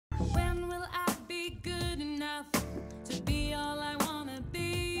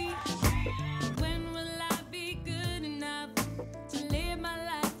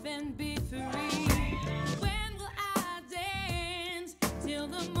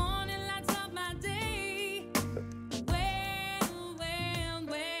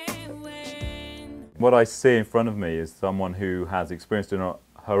What I see in front of me is someone who has experienced in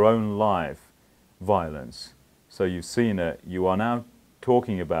her own life violence. So you've seen it, you are now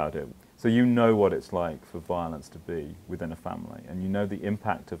talking about it. So you know what it's like for violence to be within a family, and you know the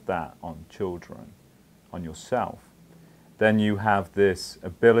impact of that on children, on yourself. Then you have this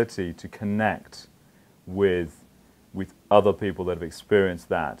ability to connect with other people that have experienced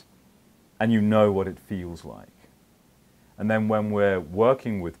that, and you know what it feels like. And then when we're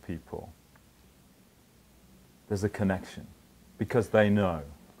working with people, there's a connection, because they know.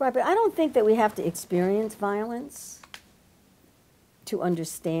 Right, but I don't think that we have to experience violence to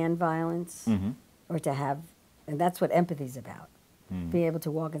understand violence, or to have, and that's what empathy is about. Being able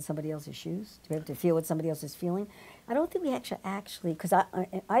to walk in somebody else's shoes, to be able to feel what somebody else is feeling. I don't think we actually, because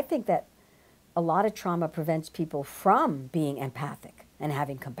I think that a lot of trauma prevents people from being empathic and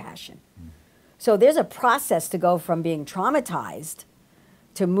having compassion. So there's a process to go from being traumatized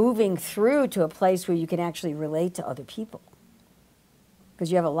to moving through to a place where you can actually relate to other people. Because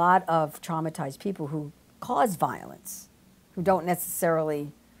you have a lot of traumatized people who cause violence, who don't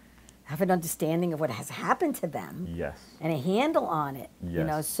necessarily have an understanding of what has happened to them. Yes. And a handle on it. Yes. You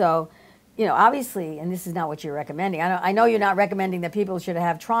know, so, you know, obviously, and this is not what you're recommending. I know you're not recommending that people should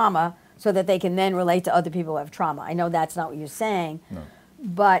have trauma so that they can then relate to other people who have trauma. I know that's not what you're saying. No.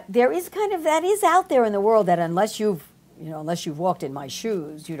 But there is kind of, that is out there in the world, that unless you've walked in my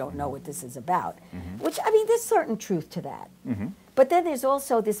shoes, you don't know what this is about. Which, I mean, there's certain truth to that. But then there's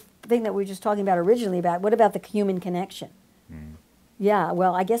also this thing that we were just talking about originally about, what about the human connection? Yeah,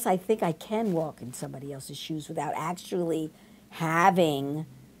 well, I guess I think I can walk in somebody else's shoes without actually having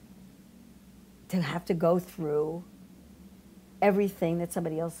to have to go through everything that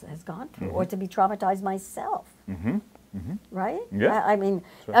somebody else has gone through, or to be traumatized myself. Right? Yeah. I mean,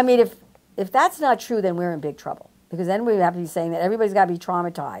 if that's not true, then we're in big trouble, because then we have to be saying that everybody's got to be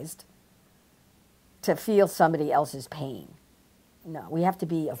traumatized to feel somebody else's pain. No, we have to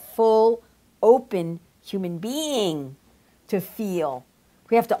be a full, open human being to feel.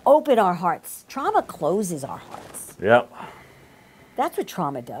 We have to open our hearts. Trauma closes our hearts. Yep. That's what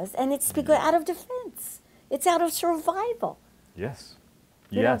trauma does, and it's because out of defense. It's out of survival. Yes.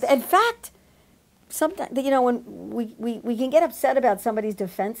 You Yes. know, in fact, sometimes, you know, when we can get upset about somebody's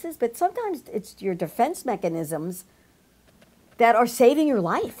defenses, but sometimes it's your defense mechanisms that are saving your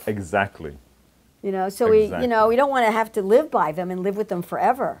life. Exactly. You know, so Exactly. we don't want to have to live by them and live with them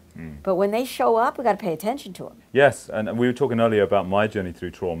forever. But when they show up, we got to pay attention to them. Yes, and we were talking earlier about my journey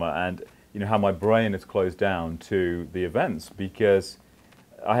through trauma, and you know how my brain is closed down to the events, because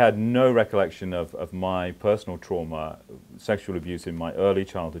I had no recollection of my personal trauma, sexual abuse in my early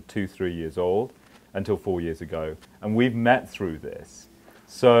childhood, 2-3 years old, until 4 years ago, and we've met through this.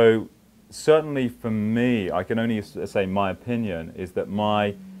 So certainly for me, I can only say my opinion is that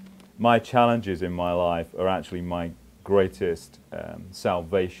my challenges in my life are actually my greatest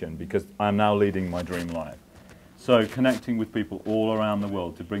salvation, because I'm now leading my dream life. So connecting with people all around the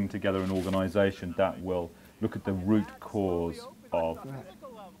world to bring together an organization that will look at the root cause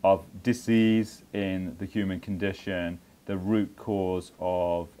of disease in the human condition, the root cause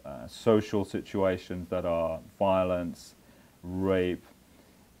of social situations that are violence, rape.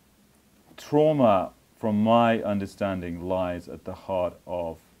 Trauma, from my understanding, lies at the heart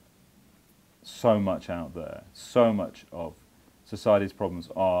of so much out there. So much of society's problems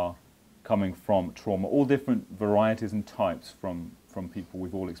are coming from trauma, all different varieties and types from people.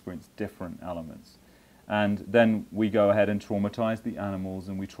 We've all experienced different elements. And then we go ahead and traumatize the animals,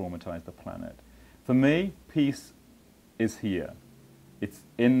 and we traumatize the planet. For me, peace is here. It's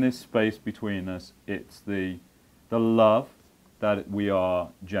in this space between us. It's the love that we are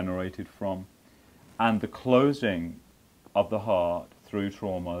generated from, and the closing of the heart through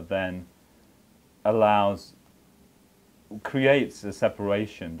trauma then creates a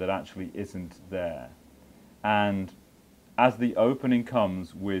separation that actually isn't there. And as the opening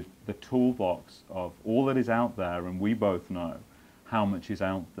comes with the toolbox of all that is out there, and we both know how much is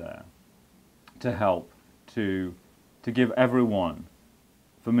out there, to help, to give everyone,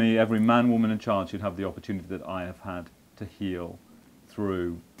 for me, every man, woman and child should have the opportunity that I have had to heal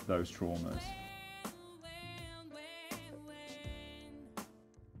through those traumas.